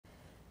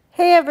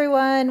Hey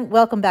everyone,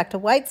 welcome back to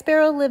White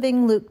Sparrow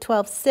Living, Luke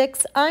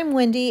 12:6. I'm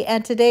Wendy,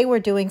 and today we're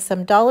doing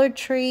some Dollar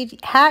Tree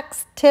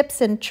hacks,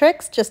 tips, and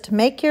tricks just to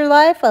make your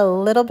life a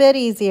little bit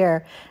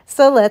easier.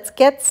 So let's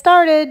get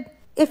started.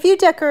 If you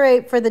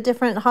decorate for the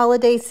different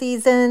holiday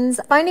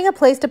seasons, finding a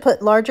place to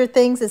put larger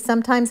things is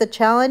sometimes a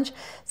challenge.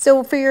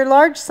 So for your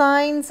large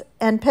signs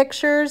and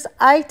pictures,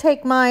 I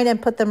take mine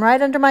and put them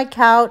right under my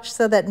couch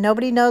so that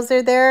nobody knows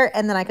they're there,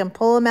 and then I can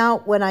pull them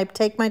out when I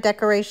take my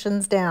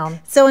decorations down.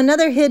 So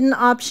another hidden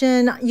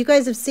option, you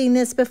guys have seen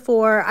this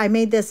before. I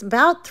made this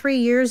about 3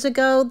 years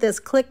ago, this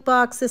click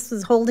box. This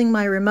was holding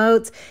my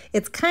remotes.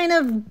 It's kind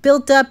of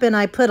built up and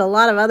I put a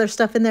lot of other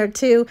stuff in there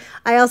too.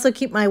 I also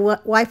keep my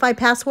Wi-Fi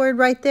password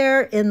right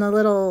there in the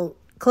little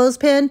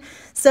clothespin.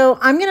 So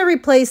I'm going to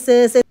replace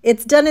this.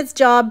 It's done its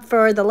job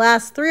for the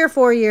last 3 or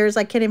 4 years.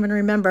 I can't even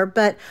remember,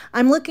 but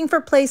I'm looking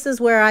for places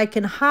where I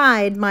can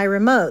hide my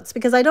remotes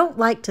because I don't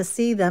like to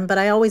see them, but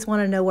I always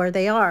want to know where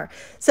they are.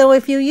 So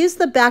if you use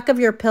the back of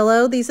your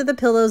pillow, these are the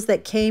pillows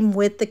that came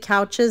with the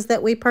couches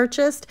that we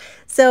purchased.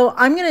 So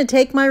I'm going to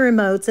take my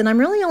remotes, and I'm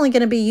really only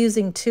going to be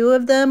using 2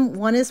 of them.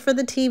 One is for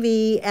the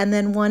TV and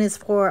then one is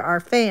for our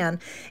fan.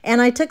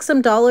 And I took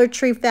some Dollar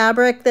Tree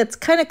fabric that's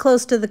kind of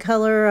close to the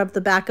color of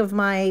the back of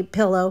my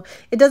pillow.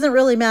 It doesn't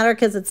really matter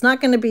because it's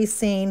not going to be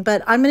seen,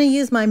 but I'm going to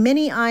use my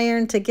mini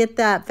iron to get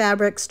that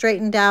fabric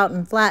straightened out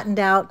and flattened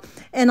out.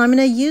 And I'm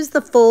going to use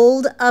the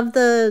fold of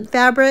the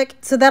fabric.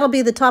 So that'll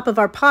be the top of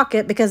our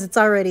pocket because it's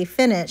already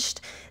finished.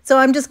 So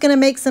I'm just going to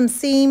make some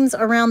seams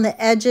around the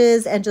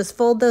edges and just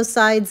fold those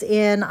sides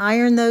in,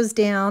 iron those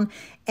down,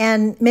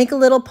 and make a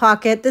little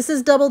pocket. This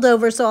is doubled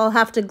over, so I'll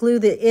have to glue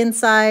the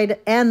inside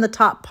and the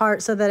top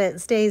part so that it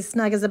stays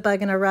snug as a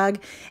bug in a rug.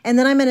 And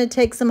then I'm going to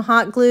take some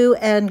hot glue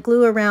and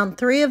glue around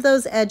 3 of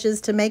those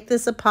edges to make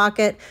this a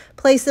pocket,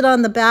 place it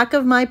on the back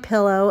of my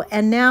pillow,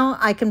 and now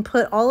I can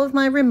put all of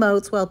my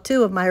remotes, well,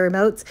 2 of my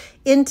remotes,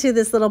 into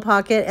this little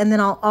pocket, and then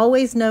I'll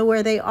always know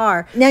where they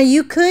are. Now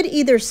you could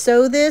either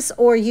sew this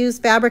or use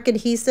fabric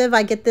adhesive.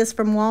 I get this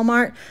from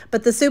Walmart,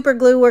 but the super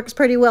glue works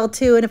pretty well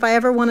too, and if I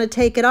ever want to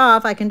take it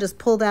off, I can just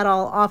pull that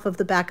all off of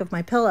the back of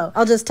my pillow.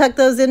 I'll just tuck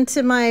those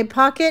into my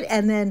pocket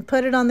and then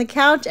put it on the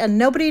couch, and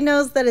nobody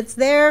knows that it's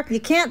there. You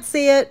can't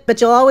see it,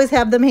 but you'll always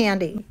have them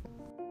handy.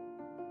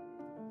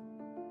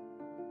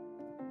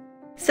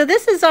 So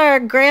this is our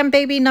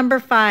grandbaby number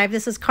 5.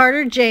 This is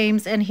Carter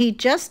James, and he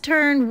just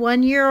turned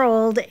 1 year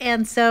old,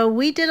 and so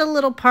we did a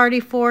little party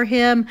for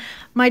him.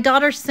 My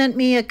daughter sent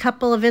me a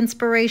couple of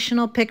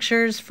inspirational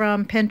pictures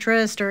from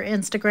Pinterest or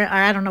Instagram.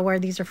 I don't know where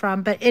these are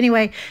from, but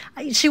anyway,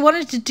 she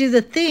wanted to do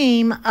the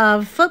theme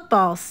of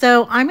football.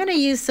 So I'm going to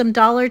use some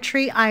Dollar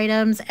Tree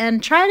items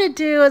and try to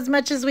do as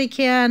much as we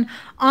can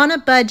on a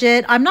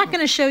budget. I'm not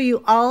going to show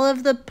you all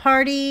of the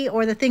party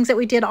or the things that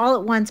we did all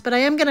at once, but I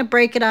am going to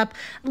break it up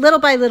little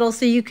by little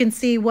so you can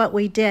see what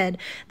we did.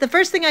 The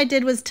first thing I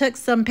did was took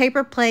some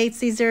paper plates.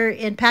 These are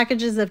in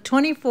packages of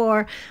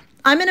 24.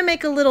 I'm going to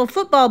make a little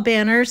football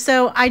banner,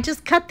 so I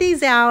just cut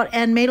these out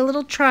and made a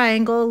little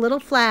triangle, a little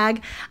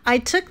flag. I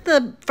took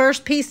the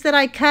first piece that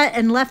I cut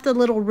and left a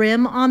little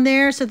rim on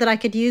there so that I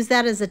could use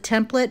that as a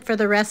template for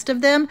the rest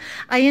of them.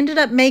 I ended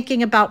up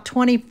making about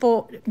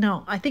 24,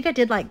 no, I think I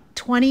did like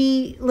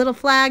 20 little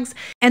flags,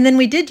 and then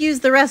we did use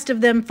the rest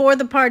of them for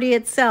the party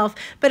itself,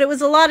 but it was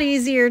a lot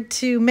easier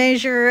to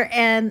measure,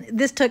 and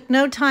this took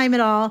no time at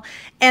all.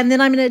 And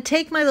then I'm going to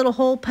take my little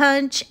hole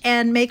punch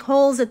and make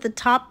holes at the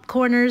top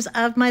corners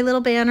of my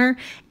little banner,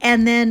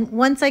 and then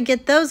once I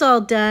get those all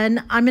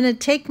done, I'm going to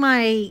take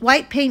my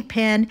white paint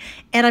pen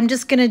and I'm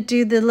just going to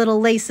do the little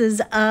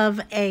laces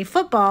of a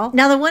football.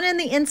 Now the one in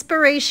the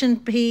inspiration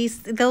piece,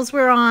 those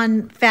were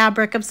on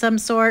fabric of some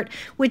sort,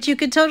 which you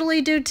could totally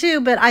do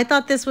too, but I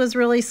thought this was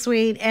really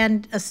sweet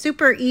and a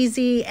super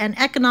easy and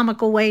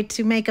economical way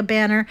to make a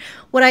banner.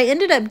 What I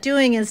ended up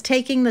doing is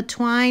taking the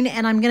twine,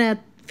 and I'm going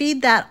to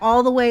feed that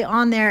all the way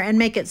on there and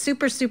make it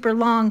super, super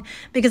long,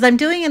 because I'm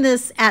doing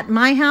this at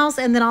my house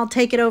and then I'll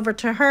take it over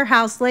to her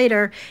house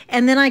later,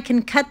 and then I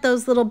can cut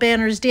those little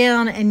banners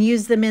down and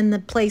use them in the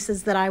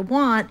places that I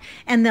want,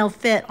 and they'll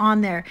fit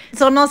on there.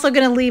 So I'm also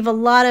going to leave a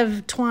lot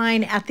of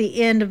twine at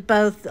the end of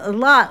both, a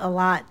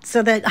lot,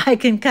 so that I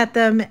can cut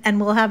them and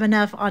we'll have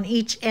enough on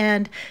each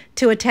end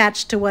to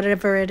attach to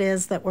whatever it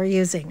is that we're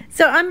using.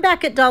 So I'm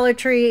back at Dollar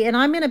Tree, and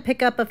I'm going to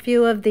pick up a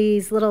few of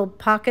these little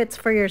pockets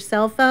for your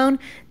cell phone.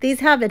 These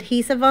have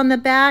adhesive on the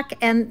back,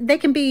 and they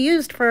can be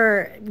used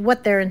for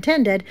what they're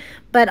intended,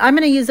 but I'm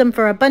going to use them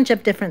for a bunch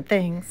of different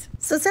things.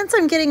 So since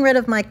I'm getting rid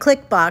of my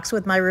click box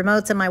with my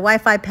remotes and my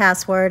Wi-Fi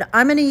password,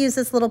 I'm going to use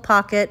this little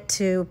pocket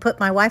to put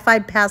my Wi-Fi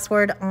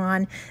password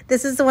on.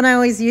 This is the one I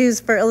always use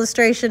for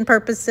illustration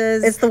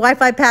purposes. It's the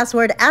Wi-Fi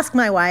password, Ask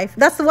My Wife.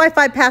 That's the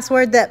Wi-Fi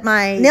password that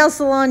my nail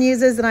salon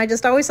uses, and I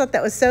just always thought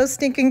that was so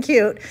stinking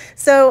cute.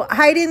 So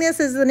hiding this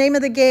is the name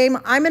of the game.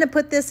 I'm going to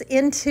put this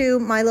into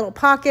my little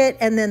pocket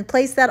and then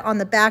place that on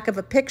the back of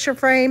a picture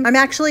frame. I'm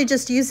actually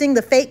just using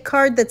the fake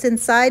card that's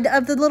inside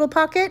of the little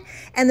pocket,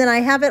 and then I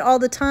have it all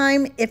the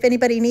time. If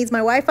anybody needs my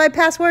Wi-Fi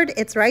password,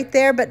 it's right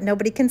there, but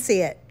nobody can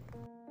see it.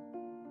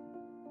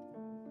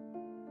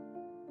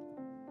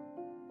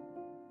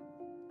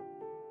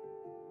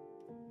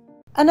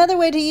 Another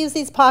way to use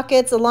these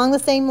pockets along the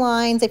same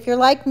lines, if you're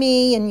like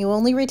me and you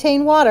only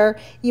retain water,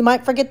 you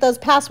might forget those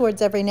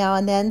passwords every now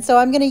and then. So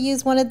I'm going to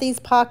use one of these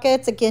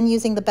pockets, again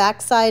using the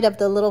back side of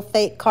the little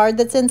fake card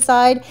that's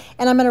inside,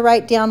 and I'm going to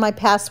write down my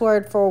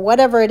password for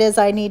whatever it is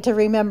I need to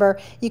remember.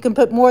 You can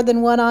put more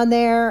than one on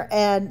there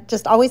and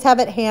just always have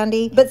it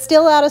handy, but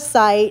still out of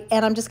sight.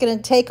 And I'm just going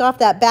to take off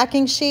that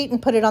backing sheet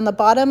and put it on the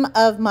bottom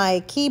of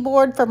my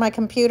keyboard for my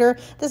computer.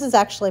 This is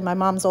actually my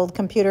mom's old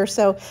computer,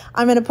 so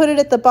I'm going to put it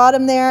at the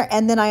bottom there,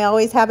 and then I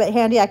always have it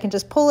handy. I can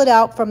just pull it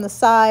out from the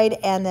side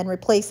and then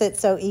replace it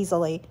so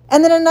easily.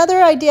 And then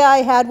another idea I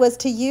had was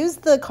to use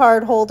the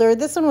card holder.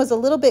 This one was a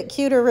little bit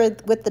cuter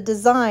with the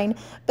design,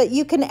 but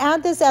you can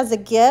add this as a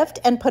gift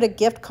and put a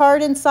gift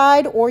card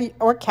inside,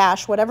 or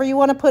cash, whatever you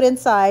want to put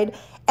inside,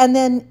 and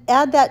then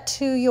add that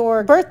to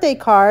your birthday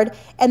card.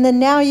 And then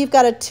now you've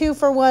got a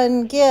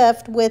 2-for-1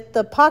 gift with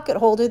the pocket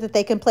holder that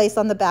they can place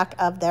on the back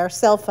of their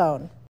cell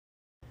phone.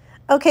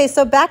 Okay,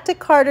 so back to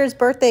Carter's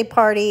birthday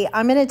party.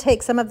 I'm going to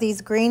take some of these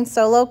green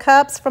Solo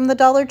cups from the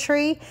Dollar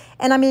Tree,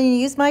 and I'm going to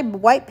use my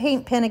white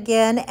paint pen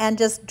again and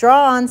just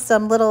draw on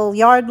some little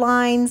yard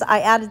lines. I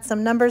added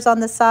some numbers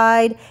on the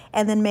side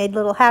and then made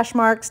little hash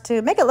marks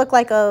to make it look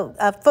like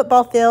a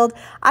football field.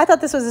 I thought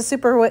this was a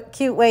super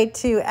cute way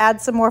to add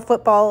some more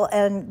football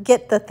and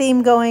get the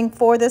theme going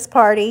for this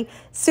party.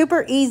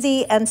 Super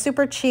easy and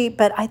super cheap,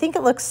 but I think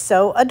it looks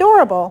so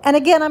adorable. And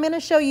again, I'm going to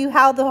show you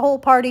how the whole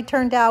party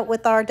turned out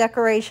with our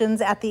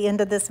decorations at the end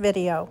of this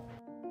video.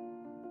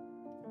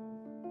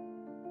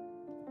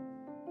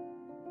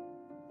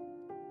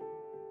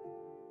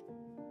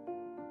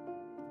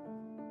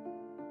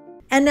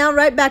 And now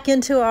right back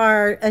into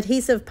our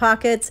adhesive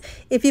pockets.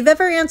 If you've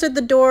ever answered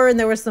the door and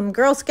there were some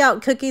Girl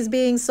Scout cookies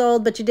being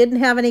sold, but you didn't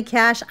have any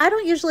cash, I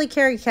don't usually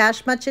carry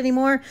cash much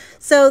anymore.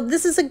 So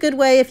this is a good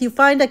way if you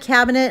find a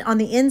cabinet on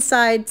the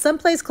inside,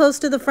 someplace close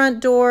to the front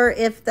door,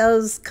 if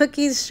those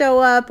cookies show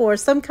up or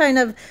some kind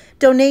of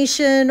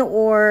donation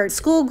or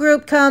school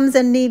group comes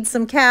and needs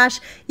some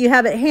cash, you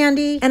have it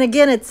handy. And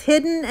again, it's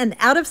hidden and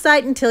out of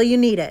sight until you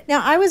need it.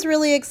 Now, I was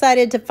really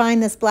excited to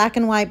find this black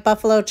and white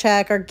buffalo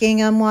check or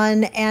gingham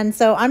one, and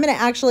so I'm going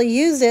to actually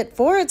use it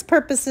for its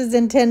purposes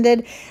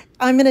intended.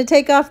 I'm going to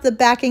take off the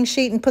backing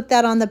sheet and put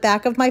that on the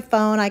back of my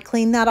phone. I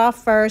clean that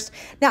off first.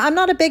 Now, I'm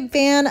not a big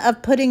fan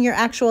of putting your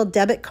actual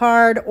debit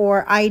card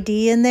or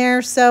ID in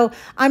there, so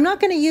I'm not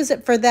going to use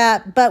it for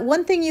that. But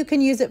one thing you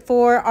can use it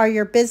for are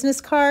your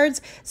business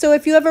cards. So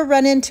if you ever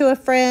run into a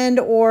friend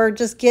or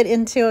just get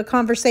into a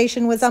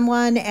conversation with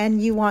someone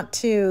and you want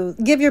to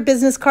give your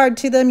business card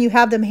to them, you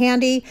have them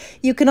handy.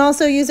 You can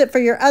also use it for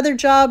your other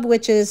job,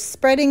 which is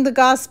spreading the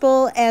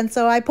gospel. And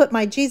so I put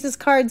my Jesus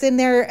cards in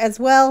there as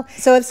well.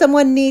 So if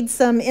someone needs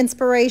some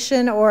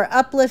inspiration or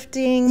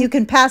uplifting, you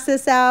can pass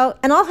this out.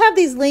 And I'll have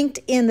these linked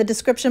in the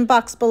description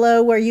box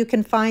below where you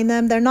can find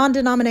them. They're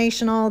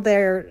non-denominational,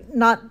 they're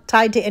not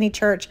tied to any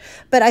church,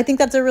 but I think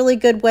that's a really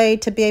good way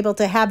to be able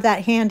to have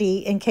that handy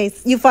in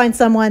case you find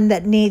someone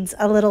that needs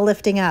a little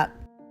lifting up.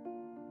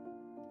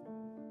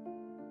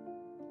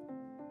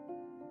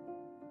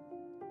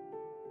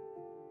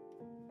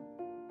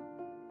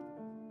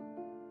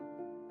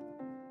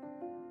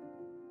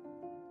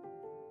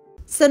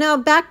 So now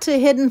back to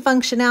hidden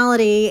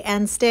functionality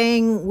and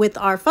staying with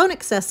our phone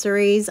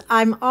accessories.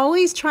 I'm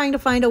always trying to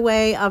find a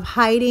way of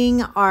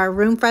hiding our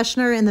room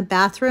freshener in the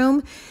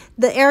bathroom.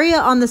 The area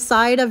on the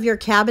side of your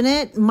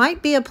cabinet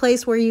might be a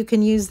place where you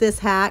can use this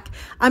hack.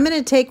 I'm going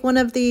to take one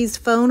of these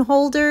phone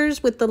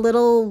holders with the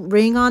little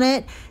ring on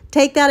it,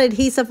 take that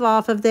adhesive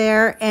off of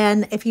there,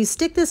 and if you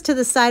stick this to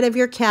the side of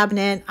your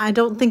cabinet, I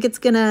don't think it's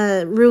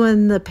gonna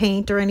ruin the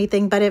paint or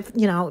anything, but if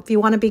you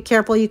want to be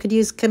careful, you could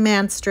use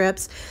command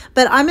strips.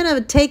 But I'm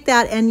gonna take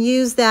that and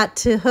use that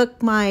to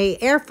hook my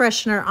air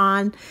freshener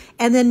on,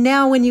 and then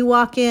now when you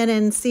walk in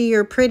and see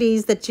your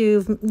pretties that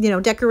you've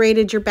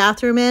decorated your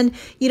bathroom in,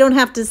 you don't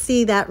have to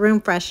see that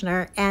room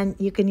freshener, and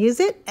you can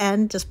use it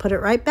and just put it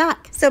right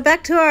back. So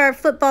back to our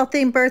football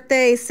themed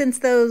birthday. Since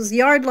those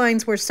yard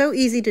lines were so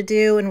easy to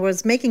do and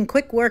was making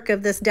quick work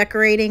of this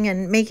decorating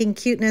and making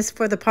cuteness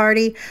for the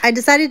party, I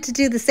decided to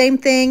do the same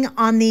thing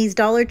on these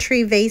Dollar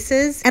Tree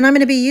vases, and I'm going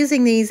to be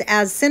using these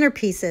as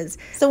centerpieces.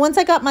 So once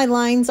I got my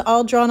lines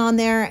all drawn on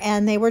there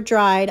and they were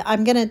dried,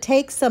 I'm going to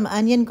take some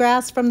onion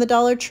grass from the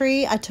Dollar Tree.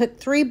 I took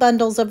 3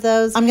 bundles of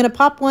those. I'm going to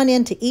pop one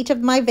into each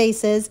of my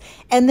vases,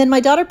 and then my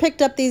daughter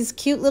picked up these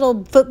cute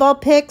little football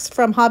picks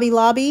from Hobby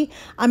Lobby.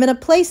 I'm going to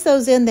place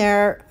those in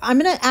there. I'm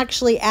going to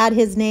actually add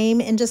his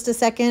name in just a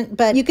second,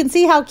 but you can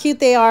see how cute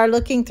they are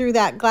looking through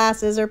that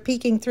glasses or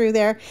peeking through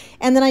there.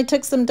 And then I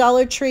took some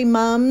Dollar Tree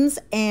mums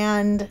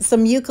and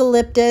some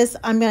eucalyptus.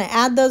 I'm going to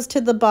add those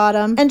to the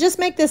bottom and just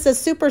make this a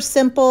super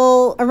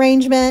simple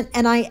arrangement.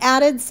 And I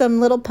added some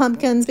little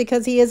pumpkins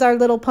because he is our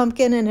little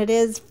pumpkin and it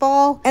is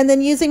fall. And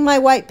then using my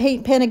white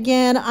paint pen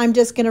again, I'm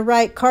just going to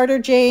write Carter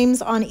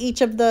James on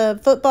each of the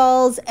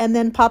footballs and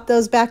then pop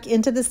those back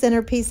into the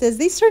centerpieces.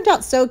 These turned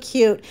out so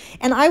cute,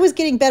 and I was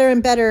getting better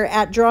and better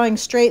at drawing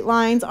straight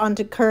lines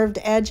onto curved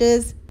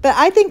edges, but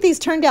I think these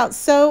turned out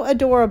so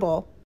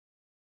adorable.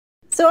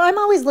 So I'm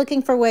always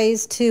looking for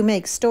ways to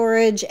make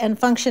storage and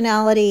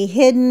functionality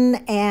hidden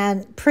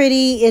and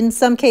pretty in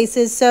some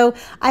cases. So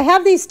I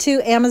have these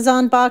two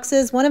Amazon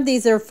boxes. One of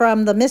these are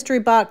from the mystery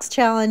box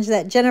challenge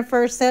that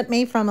Jennifer sent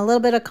me from A Little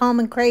Bit of Calm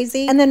and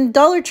Crazy. And then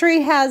Dollar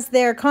Tree has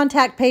their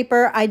contact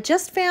paper. I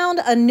just found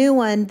a new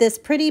one, this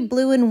pretty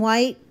blue and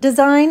white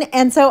design.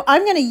 And so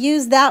I'm going to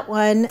use that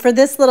one for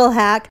this little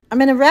hack. I'm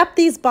going to wrap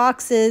these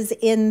boxes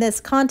in this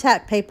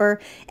contact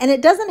paper, and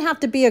it doesn't have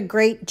to be a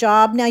great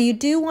job. Now you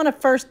do want to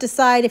first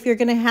decide if you're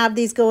going to have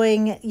these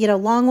going,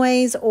 long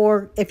ways,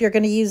 or if you're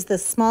going to use the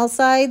small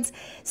sides.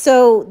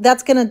 So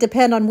that's going to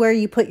depend on where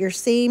you put your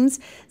seams.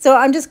 So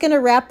I'm just going to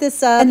wrap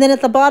this up, and then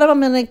at the bottom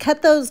I'm going to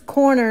cut those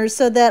corners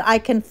so that I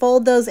can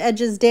fold those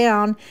edges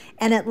down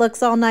and it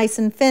looks all nice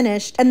and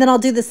finished. And then I'll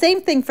do the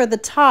same thing for the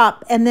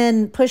top and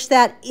then push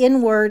that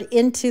inward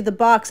into the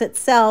box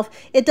itself.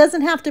 It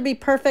doesn't have to be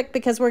perfect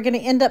because we're going to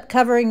end up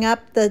covering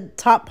up the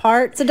top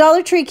part. So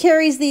Dollar Tree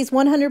carries these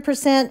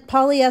 100%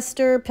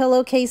 polyester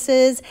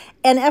pillowcases.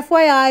 And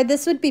FYI,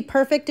 this would be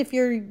perfect if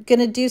you're going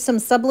to do some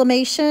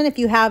sublimation, if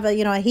you have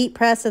a heat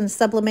press and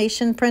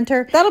sublimation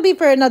printer. That'll be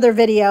for another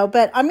video,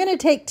 but I'm going to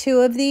take two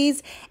of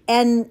these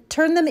and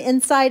turn them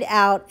inside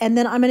out, and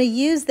then I'm going to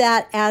use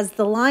that as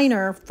the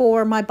liner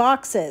for my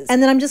boxes.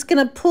 And then I'm just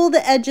going to pull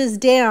the edges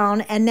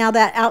down, and now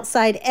that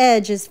outside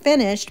edge is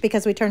finished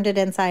because we turned it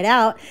inside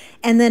out,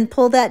 and then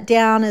pull that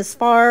down as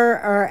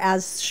far or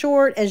as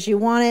short as you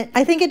want it.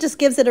 I think it just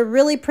gives it a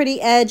really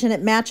pretty edge, and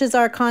it matches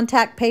our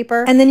contact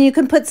paper. And then you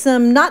can put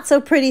some not so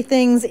pretty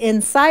things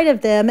inside of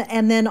them,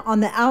 and then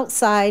on the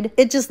outside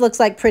it just looks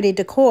like pretty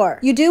decor.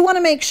 You do want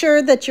to make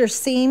sure that your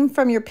seam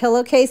from your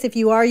pillowcase, if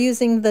you are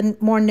using the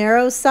more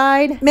narrow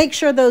side, make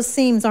sure those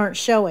seams aren't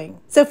showing.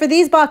 So for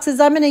these boxes,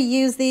 I'm going to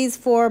use these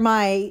for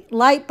my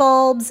light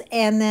bulbs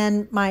and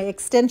then my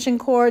extension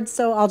cords.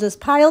 So I'll just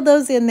pile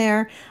those in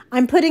there.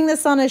 I'm putting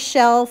this on a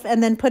shelf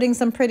and then putting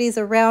some pretties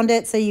around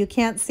it so you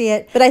can't see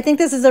it. But I think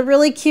this is a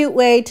really cute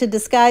way to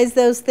disguise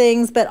those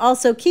things, but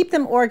also keep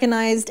them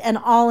organized and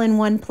all in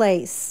one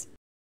place.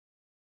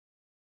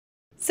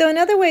 So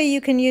another way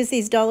you can use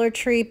these Dollar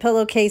Tree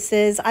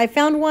pillowcases, I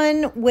found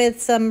one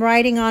with some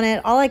writing on it.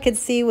 All I could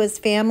see was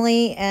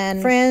family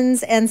and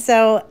friends, and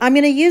so I'm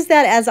going to use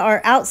that as our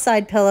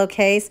outside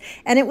pillowcase,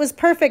 and it was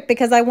perfect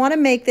because I want to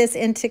make this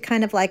into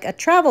kind of like a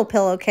travel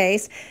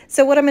pillowcase.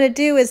 So what I'm going to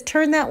do is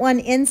turn that one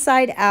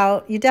inside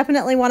out. You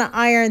definitely want to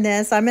iron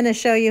this. I'm going to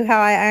show you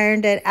how I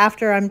ironed it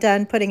after I'm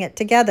done putting it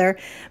together.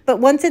 But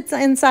once it's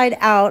inside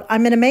out, I'm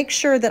going to make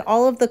sure that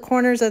all of the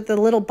corners of the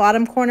little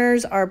bottom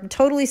corners are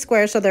totally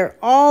square, so they're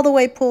all the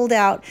way pulled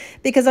out,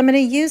 because I'm going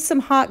to use some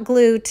hot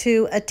glue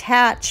to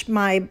attach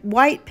my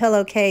white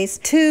pillowcase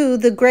to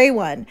the gray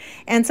one.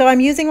 And so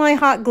I'm using my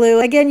hot glue.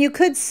 Again, you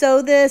could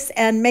sew this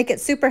and make it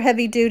super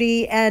heavy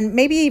duty, and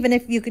maybe even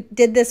if you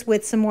did this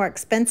with some more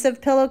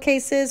expensive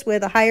pillowcases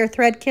with a higher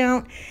thread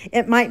count,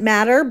 it might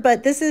matter.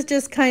 But this is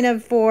just kind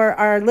of for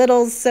our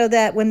littles so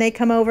that when they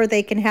come over,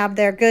 they can have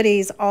their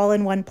goodies all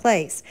in one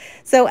place.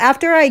 So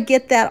after I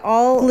get that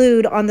all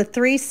glued on the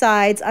three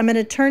sides, I'm going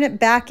to turn it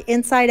back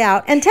inside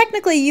out. And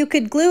technically you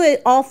could glue it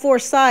all four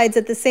sides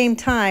at the same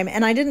time,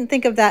 and I didn't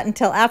think of that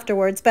until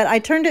afterwards, but I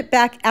turned it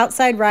back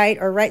outside right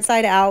or right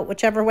side out,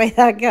 whichever way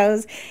that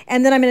goes.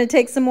 And then I'm going to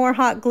take some more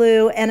hot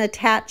glue and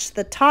attach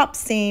the top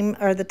seam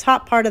or the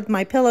top part of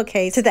my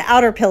pillowcase to the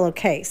outer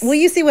pillowcase. Well,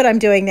 you see what I'm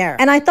doing there.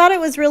 And I thought it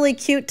was really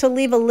cute to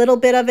leave a little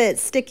bit of it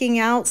sticking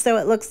out so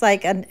it looks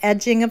like an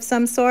edging of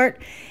some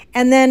sort.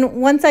 And then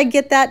once I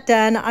get that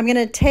done, I'm going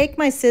to take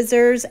my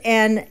scissors,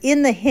 and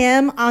in the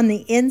hem on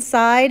the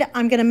inside,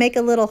 I'm going to make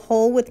a little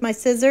hole with my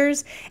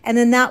scissors. And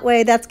then that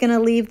way, that's going to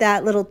leave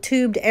that little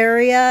tubed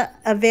area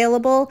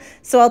available.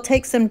 So I'll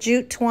take some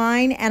jute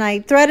twine, and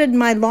I threaded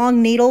my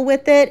long needle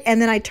with it. And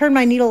then I turn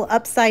my needle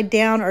upside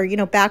down, or,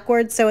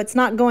 backwards. So it's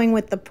not going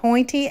with the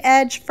pointy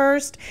edge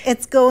first.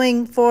 It's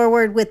going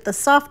forward with the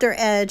softer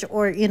edge,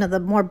 or,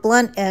 the more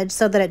blunt edge,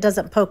 so that it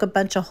doesn't poke a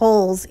bunch of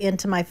holes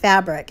into my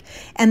fabric.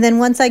 And then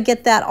once I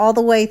get that all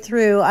the way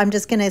through, I'm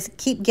just going to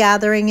keep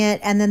gathering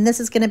it, and then this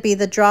is going to be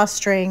the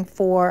drawstring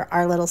for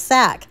our little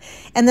sack.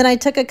 And then I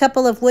took a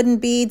couple of wooden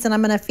beads, and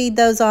I'm going to feed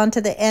those onto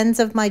the ends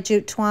of my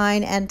jute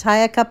twine and tie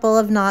a couple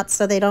of knots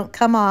so they don't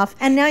come off.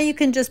 And now you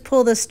can just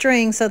pull the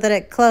string so that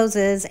it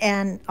closes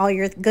and all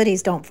your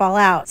goodies don't fall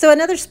out. So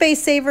another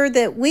space saver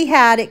that we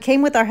had, it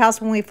came with our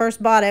house when we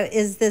first bought it,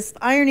 is this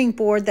ironing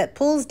board that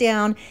pulls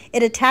down.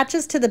 It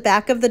attaches to the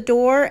back of the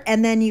door,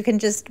 and then you can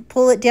just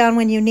pull it down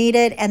when you need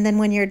it, and then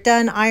when you're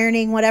done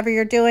ironing whatever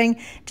you're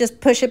doing, just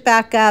push it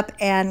back up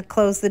and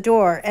close the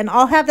door. And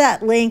I'll have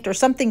that linked or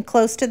something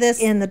close to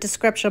this in the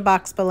description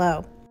box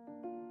below.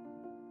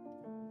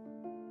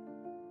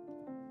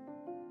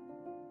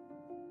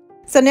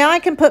 So now I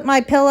can put my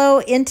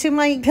pillow into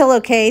my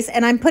pillowcase,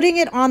 and I'm putting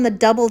it on the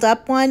doubled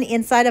up one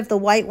inside of the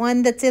white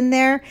one that's in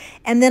there.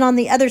 And then on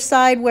the other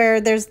side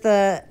where there's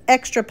the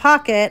extra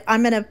pocket,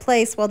 I'm going to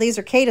place, well, these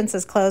are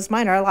Cadence's clothes.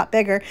 Mine are a lot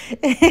bigger.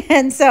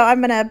 And so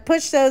I'm going to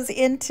push those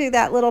into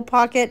that little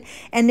pocket.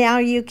 And now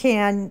you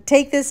can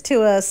take this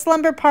to a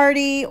slumber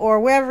party or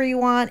wherever you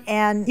want.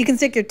 And you can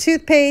stick your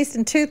toothpaste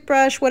and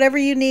toothbrush, whatever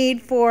you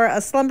need for a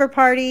slumber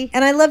party.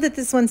 And I love that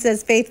this one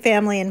says Faith,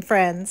 Family, and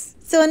Friends.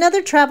 So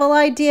another travel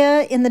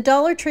idea, in the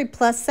Dollar Tree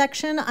Plus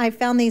section, I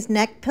found these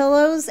neck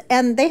pillows,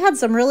 and they had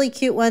some really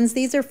cute ones.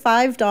 These are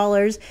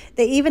 $5.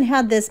 They even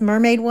had this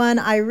mermaid one.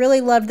 I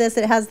really love this.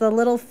 It has the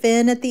little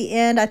fin at the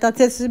end. I thought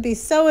this would be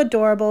so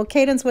adorable.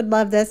 Cadence would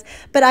love this,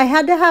 but I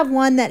had to have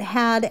one that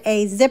had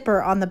a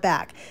zipper on the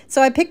back.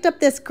 So I picked up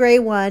this gray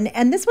one,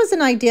 and this was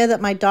an idea that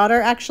my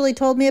daughter actually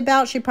told me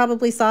about. She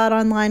probably saw it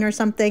online or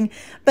something,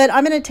 but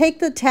I'm going to take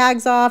the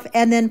tags off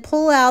and then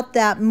pull out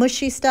that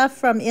mushy stuff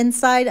from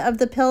inside of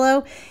the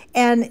pillow.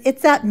 And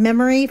it's that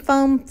memory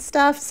foam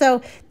stuff.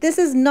 So this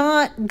is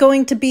not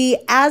going to be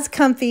as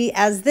comfy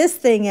as this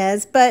thing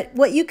is, but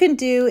what you can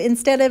do,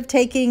 instead of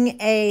taking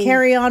a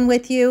carry-on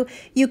with you,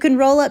 you can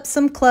roll up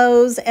some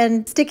clothes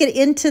and stick it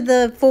into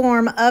the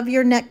form of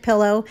your neck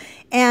pillow.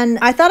 And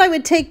I thought I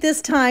would take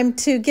this time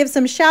to give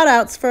some shout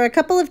outs for a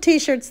couple of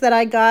t-shirts that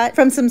I got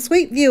from some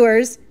sweet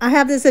viewers. I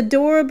have this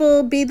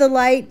adorable Be the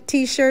Light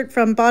t-shirt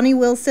from Bonnie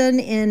Wilson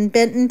in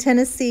Benton,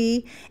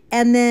 Tennessee.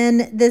 And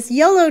then this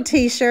YOLO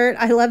t-shirt,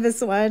 I love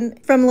this one,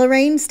 from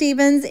Lorraine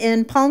Stevens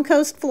in Palm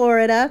Coast,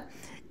 Florida.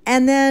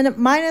 And then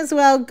mine as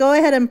well, go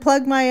ahead and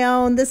plug my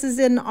own. This is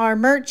in our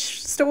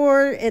merch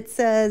store. It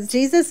says,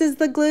 Jesus is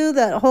the glue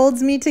that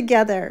holds me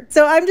together.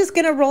 So I'm just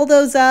gonna roll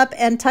those up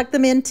and tuck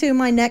them into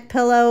my neck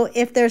pillow.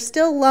 If they're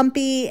still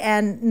lumpy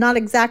and not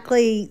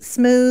exactly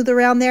smooth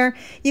around there,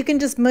 you can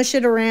just mush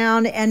it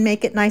around and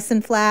make it nice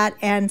and flat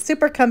and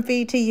super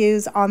comfy to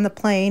use on the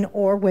plane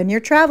or when you're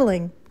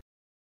traveling.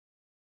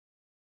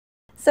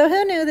 So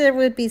who knew there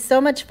would be so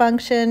much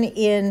function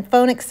in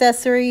phone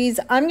accessories?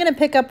 I'm going to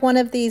pick up one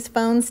of these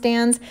phone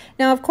stands.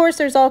 Now, of course,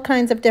 there's all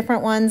kinds of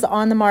different ones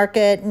on the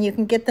market, and you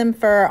can get them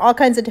for all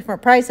kinds of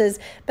different prices,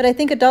 but I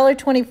think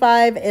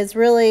 $1.25 is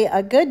really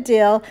a good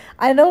deal.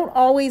 I don't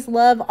always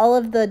love all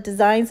of the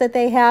designs that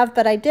they have,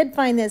 but I did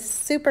find this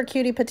super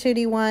cutie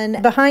patootie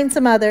one behind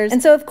some others.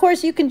 And so, of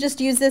course, you can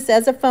just use this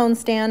as a phone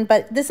stand,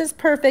 but this is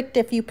perfect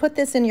if you put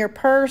this in your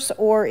purse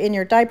or in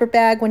your diaper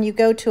bag when you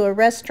go to a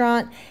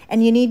restaurant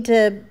and you need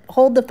to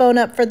hold the phone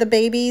up for the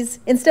babies.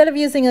 Instead of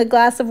using a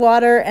glass of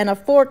water and a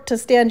fork to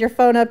stand your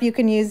phone up, you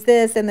can use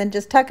this and then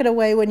just tuck it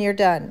away when you're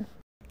done.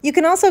 You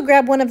can also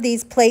grab one of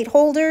these plate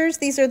holders.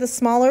 These are the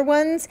smaller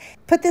ones.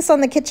 Put this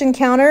on the kitchen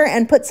counter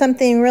and put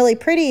something really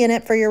pretty in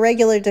it for your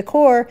regular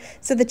decor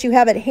so that you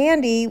have it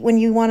handy when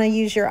you want to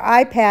use your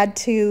iPad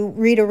to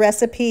read a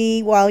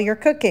recipe while you're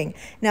cooking.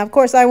 Now, of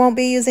course, I won't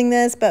be using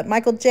this, but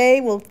Michael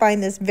J. will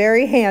find this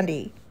very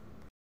handy.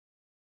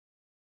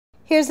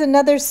 Here's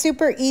another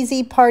super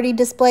easy party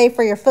display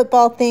for your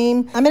football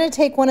theme. I'm going to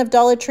take one of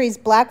Dollar Tree's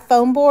black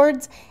foam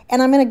boards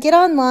and I'm going to get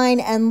online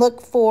and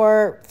look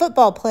for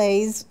football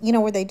plays, you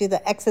know, where they do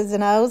the X's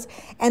and O's.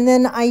 And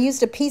then I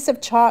used a piece of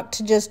chalk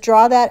to just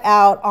draw that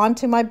out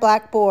onto my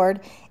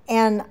blackboard.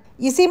 And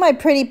you see my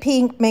pretty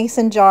pink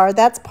mason jar.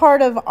 That's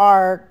part of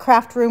our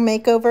craft room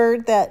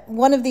makeover that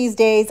one of these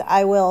days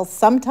I will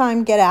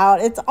sometime get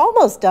out. It's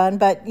almost done,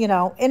 but you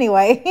know,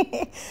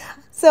 anyway.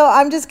 So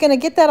I'm just going to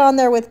get that on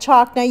there with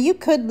chalk. Now you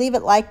could leave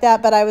it like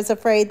that, but I was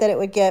afraid that it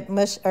would get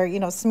mush or, you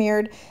know,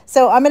 smeared.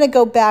 So I'm going to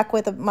go back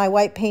with my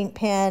white paint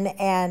pen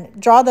and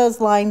draw those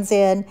lines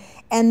in.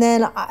 And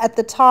then at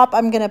the top,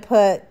 I'm going to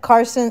put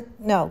Carter,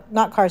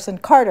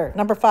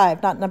 number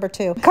 5, not number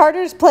 2.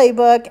 Carter's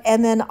playbook,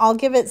 and then I'll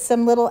give it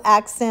some little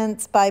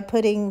accents by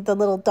putting the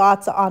little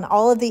dots on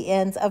all of the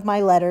ends of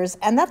my letters.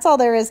 And that's all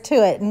there is to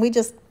it. And we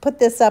just put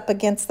this up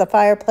against the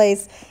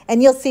fireplace,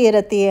 and you'll see it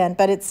at the end.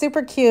 But it's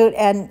super cute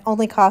and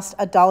only cost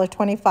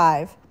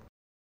 $1.25.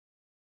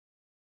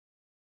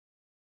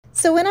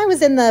 So when I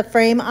was in the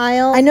frame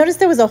aisle, I noticed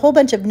there was a whole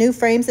bunch of new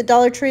frames that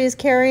Dollar Tree is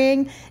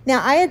carrying.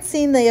 Now, I had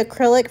seen the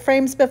acrylic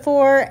frames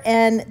before,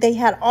 and they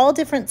had all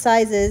different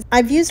sizes.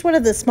 I've used one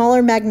of the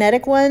smaller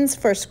magnetic ones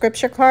for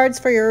scripture cards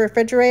for your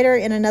refrigerator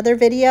in another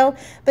video,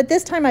 but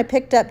this time I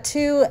picked up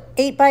 2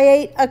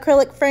 8x8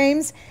 acrylic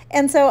frames.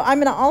 And so I'm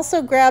going to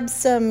also grab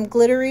some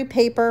glittery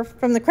paper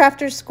from the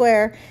Crafter's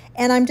Square,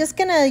 and I'm just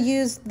going to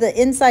use the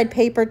inside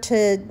paper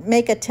to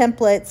make a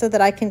template so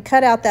that I can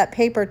cut out that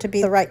paper to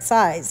be the right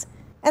size.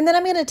 And then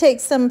I'm going to take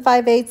some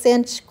 5/8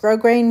 inch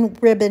grosgrain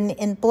ribbon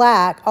in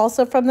black,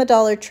 also from the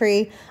Dollar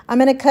Tree. I'm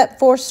going to cut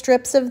 4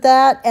 strips of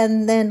that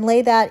and then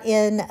lay that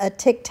in a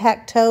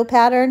tic-tac-toe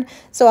pattern.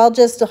 So I'll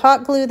just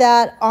hot glue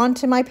that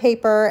onto my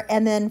paper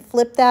and then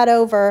flip that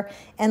over.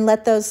 and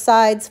let those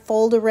sides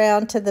fold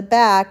around to the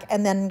back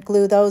and then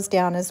glue those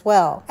down as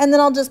well. And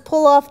then I'll just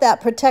pull off that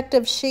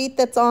protective sheet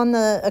that's on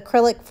the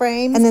acrylic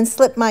frame and then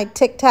slip my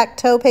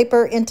tic-tac-toe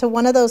paper into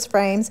one of those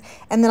frames,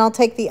 and then I'll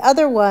take the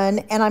other one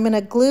and I'm going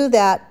to glue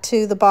that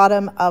to the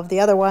bottom of the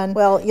other one.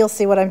 Well, you'll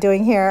see what I'm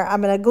doing here.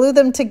 I'm going to glue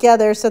them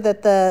together so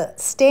that the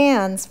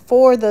stands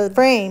for the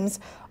frames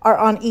are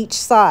on each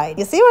side.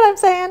 You see what I'm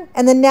saying?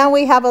 And then now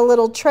we have a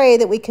little tray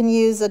that we can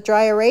use a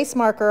dry erase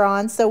marker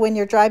on, so when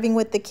you're driving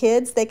with the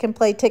kids, they can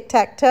play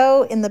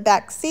tic-tac-toe in the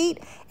back seat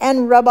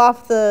and rub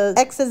off the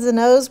X's and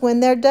O's when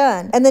they're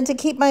done. And then to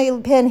keep my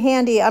pen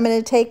handy, I'm going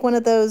to take one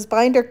of those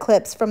binder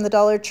clips from the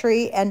Dollar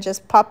Tree and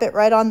just pop it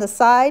right on the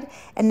side,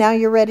 and now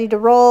you're ready to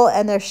roll,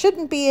 and there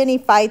shouldn't be any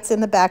fights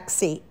in the back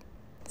seat.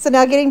 So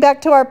now getting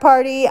back to our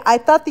party, I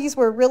thought these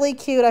were really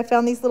cute. I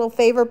found these little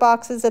favor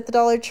boxes at the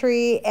Dollar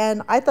Tree,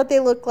 and I thought they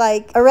looked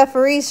like a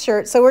referee's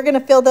shirt. So we're going to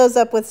fill those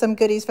up with some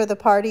goodies for the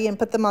party and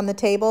put them on the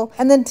table.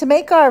 And then to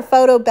make our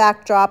photo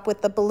backdrop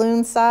with the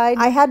balloon side,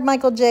 I had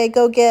Michael J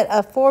go get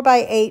a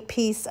 4x8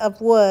 piece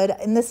of wood,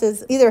 and this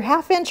is either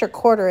 1/2 inch or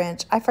 1/4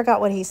 inch. I forgot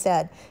what he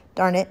said.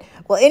 Darn it.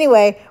 Well,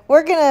 anyway,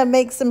 we're going to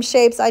make some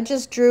shapes. I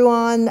just drew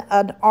on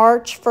an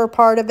arch for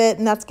part of it,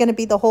 and that's going to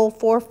be the whole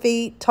 4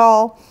 feet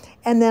tall.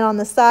 And then on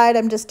the side,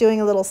 I'm just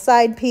doing a little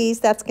side piece.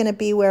 That's going to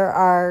be where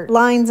our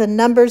lines and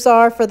numbers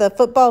are for the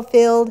football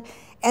field.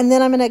 And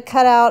then I'm going to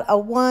cut out a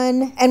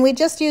 1. And we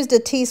just used a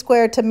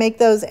T-square to make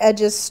those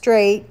edges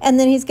straight. And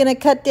then he's going to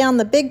cut down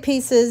the big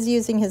pieces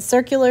using his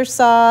circular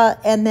saw.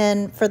 And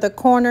then for the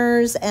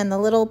corners and the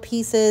little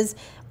pieces,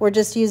 we're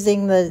just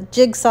using the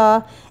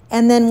jigsaw.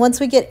 And then once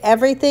we get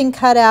everything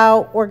cut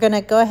out, we're going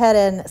to go ahead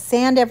and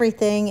sand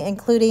everything,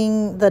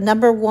 including the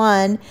number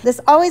 1. This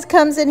always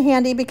comes in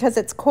handy because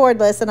it's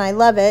cordless and I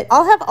love it.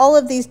 I'll have all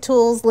of these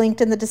tools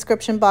linked in the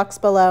description box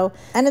below.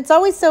 And it's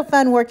always so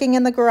fun working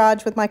in the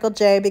garage with Michael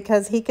J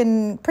because he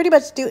can pretty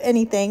much do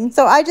anything.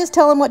 So I just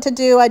tell him what to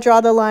do. I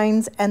draw the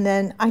lines and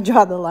then I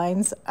draw the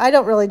lines. I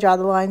don't really draw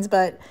the lines,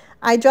 but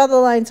I draw the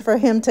lines for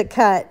him to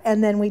cut,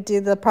 and then we do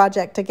the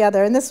project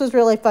together. And this was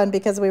really fun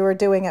because we were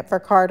doing it for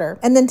Carter.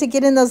 And then to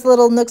get in those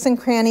little nooks and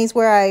crannies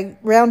where I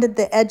rounded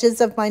the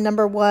edges of my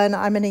number 1,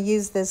 I'm going to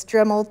use this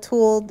Dremel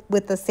tool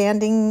with the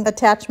sanding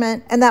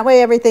attachment, and that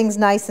way everything's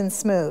nice and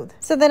smooth.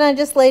 So then I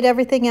just laid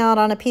everything out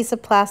on a piece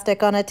of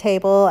plastic on a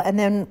table, and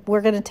then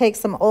we're going to take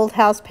some old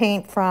house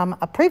paint from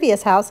a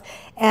previous house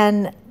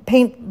and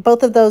paint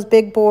both of those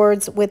big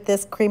boards with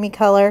this creamy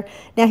color.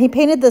 Now he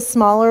painted the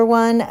smaller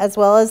one as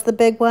well as the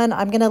big one.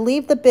 I'm going to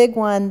leave the big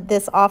one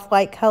this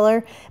off-white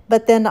color,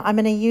 but then I'm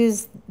going to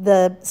use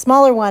the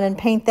smaller one and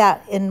paint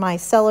that in my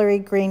celery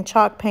green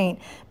chalk paint.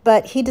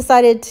 But he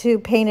decided to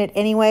paint it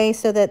anyway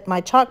so that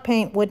my chalk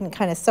paint wouldn't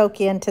kind of soak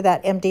into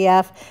that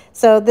MDF.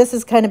 So this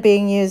is kind of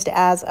being used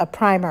as a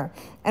primer.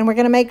 And we're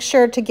going to make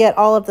sure to get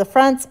all of the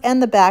fronts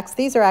and the backs.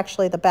 These are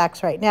actually the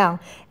backs right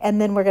now.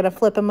 And then we're going to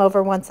flip them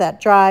over once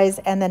that dries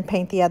and then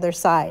paint the other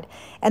side.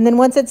 And then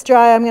once it's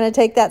dry, I'm going to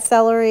take that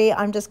celery.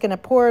 I'm just going to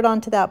pour it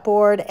onto that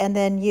board and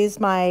then use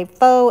my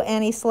faux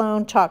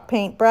Sloan chalk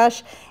paint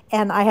brush.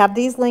 And I have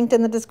these linked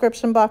in the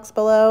description box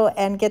below,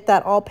 and get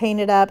that all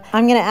painted up.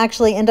 I'm going to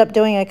actually end up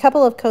doing a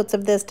couple of coats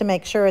of this to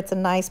make sure it's a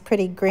nice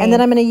pretty green. And then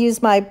I'm going to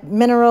use my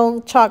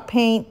mineral chalk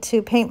paint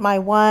to paint my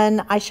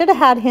 1. I should have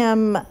had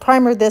him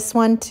primer this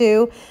one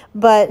too,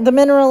 but the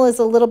mineral is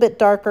a little bit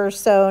darker,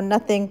 so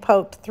nothing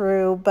poked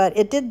through, but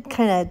it did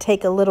kind of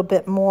take a little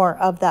bit more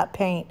of that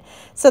paint.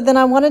 So then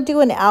I want to do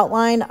an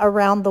outline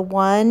around the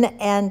 1,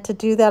 and to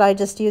do that I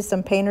just used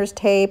some painter's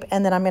tape,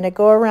 and then I'm going to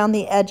go around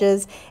the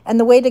edges. And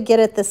the way to get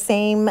it the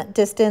same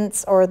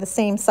distance or the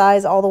same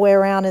size all the way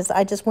around is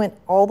I just went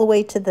all the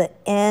way to the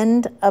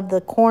end of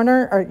the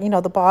corner, or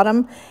the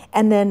bottom,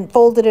 and then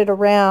folded it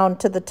around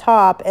to the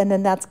top, and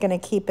then that's going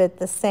to keep it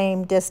the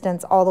same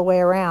distance all the way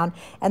around.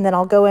 And then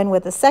I'll go in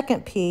with a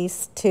second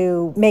piece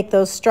to make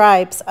those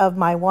stripes of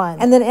my 1.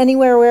 And then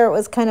anywhere where it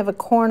was kind of a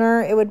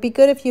corner, it would be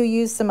good if you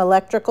use some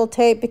electrical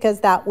tape because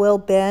that will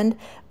bend,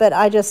 but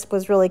I just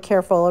was really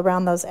careful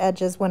around those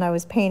edges when I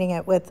was painting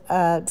it with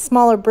a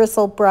smaller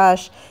bristle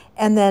brush.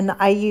 And then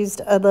I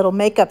used a little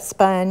makeup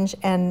sponge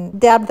and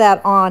dabbed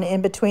that on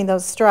in between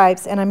those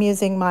stripes, and I'm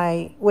using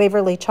my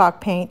Waverly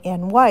chalk paint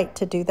in white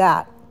to do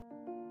that.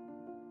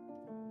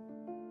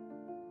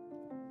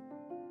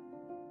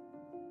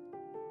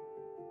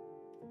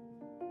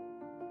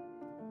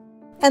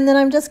 And then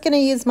I'm just going to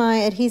use my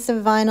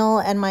adhesive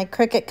vinyl and my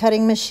CRICUT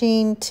cutting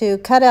machine to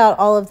cut out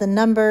all of the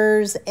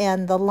numbers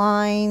and the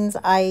lines.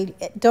 I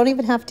don't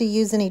even have to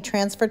use any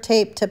transfer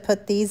tape to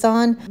put these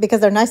on because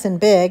they're nice and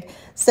big.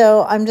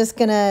 So I'm just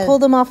going to pull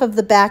them off of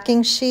the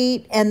backing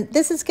sheet, and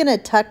this is going to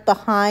tuck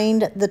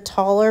behind the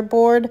taller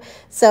board,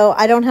 so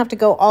I don't have to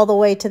go all the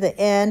way to the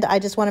end. I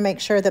just want to make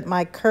sure that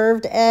my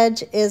curved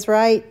edge is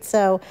right.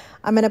 So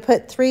I'm going to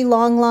put 3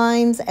 long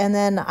lines, and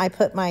then I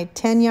put my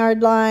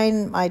 10-yard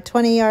line, my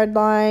 20-yard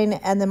line, line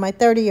and then my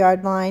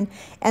 30-yard line.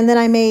 And then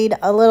I made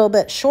a little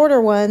bit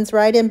shorter ones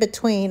right in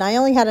between. I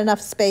only had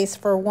enough space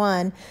for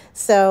one.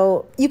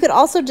 So you could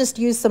also just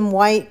use some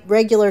white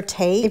regular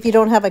tape if you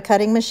don't have a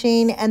cutting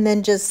machine, and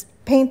then just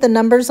paint the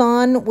numbers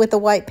on with a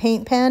white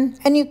paint pen.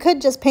 And you could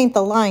just paint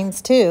the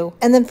lines too.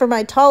 And then for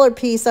my taller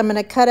piece, I'm going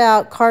to cut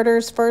out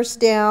Carter's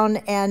first down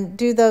and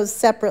do those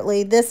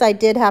separately. This I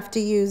did have to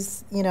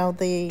use, you know,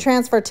 the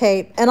transfer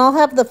tape. And I'll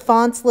have the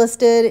fonts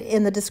listed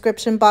in the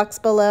description box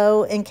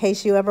below in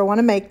case you ever want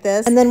to make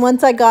this. And then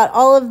once I got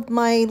all of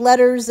my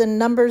letters and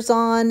numbers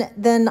on,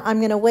 then I'm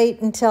going to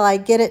wait until I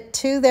get it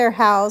to their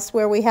house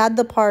where we had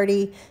the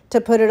party to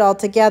put it all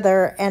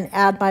together and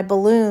add my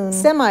balloon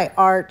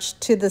semi-arch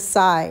to the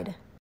side.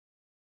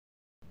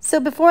 So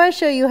before I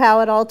show you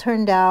how it all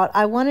turned out,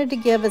 I wanted to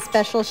give a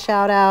special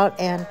shout out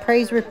and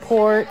praise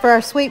report for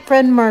our sweet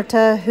friend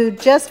Myrta, who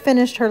just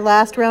finished her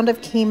last round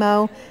of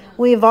chemo.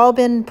 We've all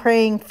been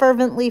praying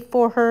fervently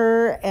for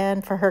her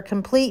and for her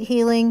complete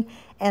healing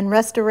and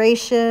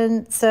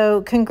restoration.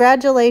 So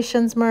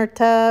congratulations,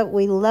 Myrta.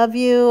 We love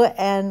you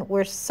and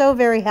we're so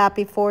very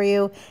happy for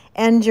you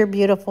and your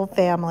beautiful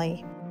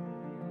family.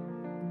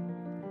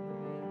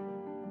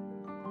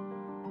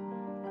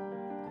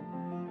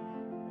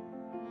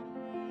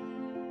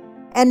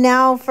 And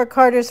now for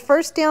Carter's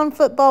first down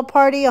football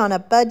party on a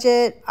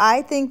budget.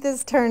 I think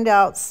this turned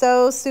out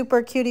so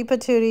super cutie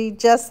patootie,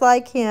 just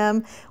like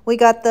him. We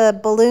got the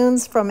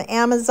balloons from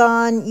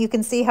Amazon. You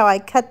can see how I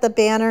cut the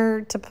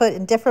banner to put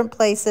in different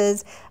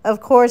places.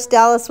 Of course,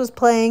 Dallas was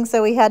playing,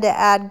 so we had to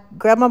add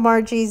Grandma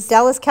Margie's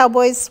Dallas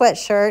Cowboys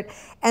sweatshirt.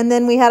 And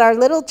then we had our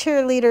little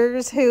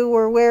cheerleaders who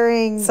were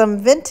wearing some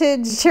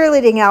vintage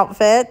cheerleading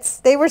outfits.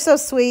 They were so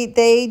sweet.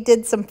 They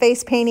did some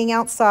face painting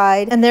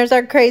outside. And there's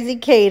our crazy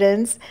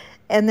Cadence.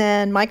 And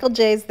then Michael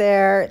J's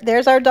there.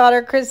 There's our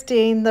daughter,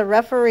 Christine, the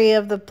referee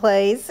of the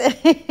place.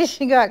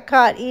 She got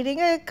caught eating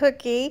a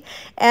cookie.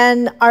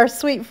 And our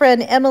sweet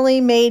friend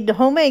Emily made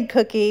homemade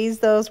cookies.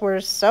 Those were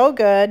so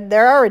good.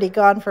 They're already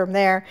gone from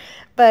there.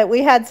 But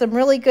we had some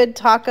really good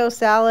taco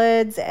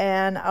salads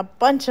and a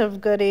bunch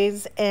of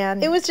goodies.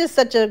 And it was just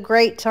such a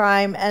great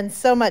time and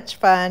so much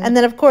fun. And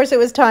then, of course, it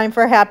was time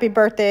for happy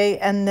birthday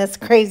and this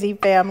crazy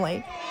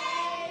family.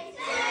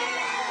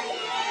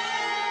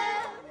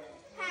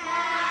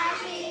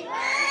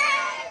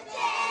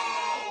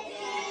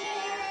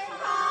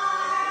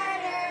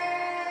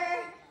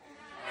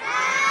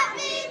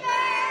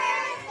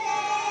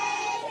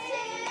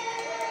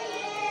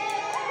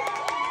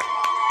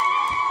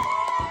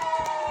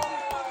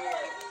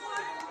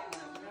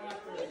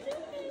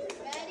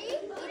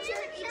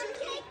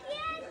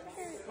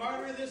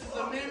 Carter, this is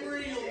a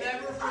memory you'll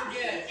never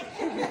forget.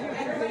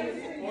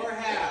 Or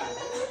have.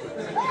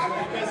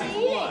 Because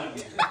he's won.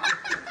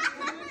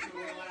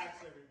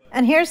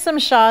 And here's some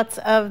shots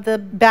of the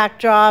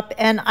backdrop.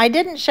 And I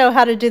didn't show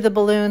how to do the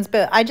balloons,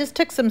 but I just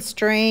took some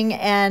string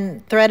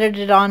and threaded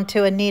it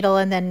onto a needle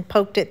and then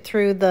poked it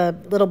through the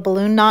little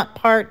balloon knot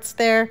parts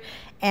there.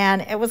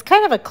 And it was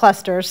kind of a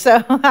cluster,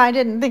 so I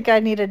didn't think I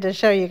needed to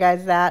show you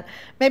guys that.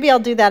 Maybe I'll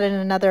do that in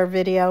another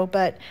video,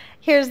 but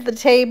here's the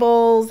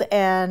tables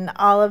and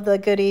all of the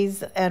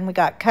goodies, and we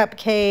got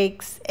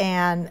cupcakes,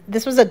 and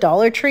this was a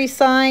Dollar Tree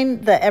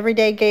sign. The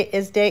everyday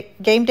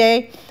game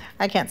day.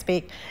 I can't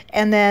speak.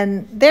 And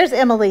then there's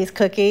Emily's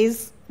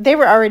cookies. They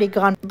were already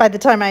gone by the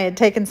time I had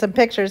taken some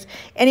pictures.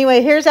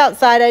 Anyway, here's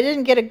outside. I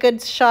didn't get a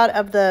good shot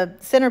of the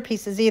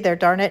centerpieces either,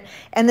 darn it.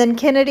 And then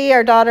Kennedy,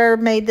 our daughter,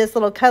 made this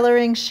little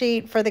coloring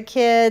sheet for the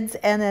kids.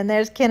 And then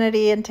there's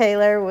Kennedy and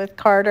Taylor with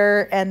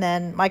Carter, and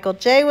then Michael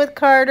J with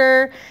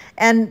Carter.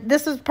 And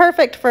this is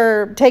perfect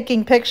for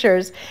taking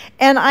pictures.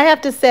 And I have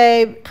to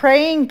say,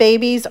 praying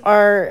babies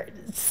are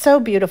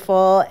so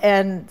beautiful.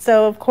 And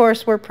so, of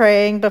course, we're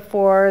praying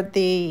before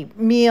the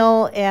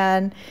meal.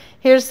 And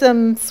here's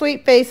some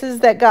sweet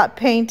faces that got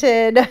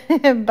painted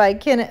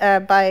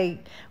by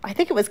I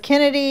think it was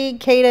Kennedy,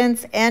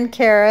 Cadence, and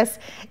Karis.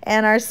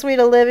 And our sweet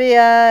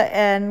Olivia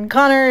and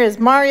Connor is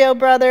Mario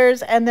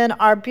Brothers. And then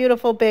our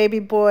beautiful baby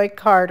boy,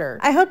 Carter.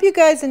 I hope you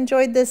guys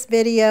enjoyed this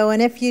video.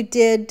 And if you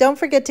did, don't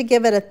forget to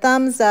give it a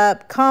thumbs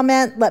up,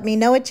 comment, let me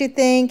know what you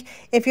think.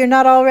 If you're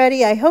not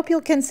already, I hope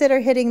you'll consider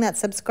hitting that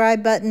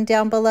subscribe button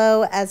down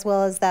below, as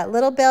well as that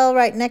little bell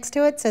right next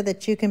to it so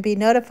that you can be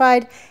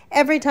notified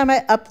every time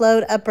I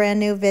upload a brand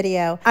new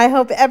video. I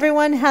hope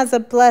everyone has a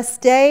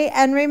blessed day,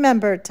 and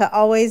remember to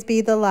always be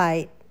the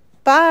light.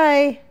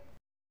 Bye.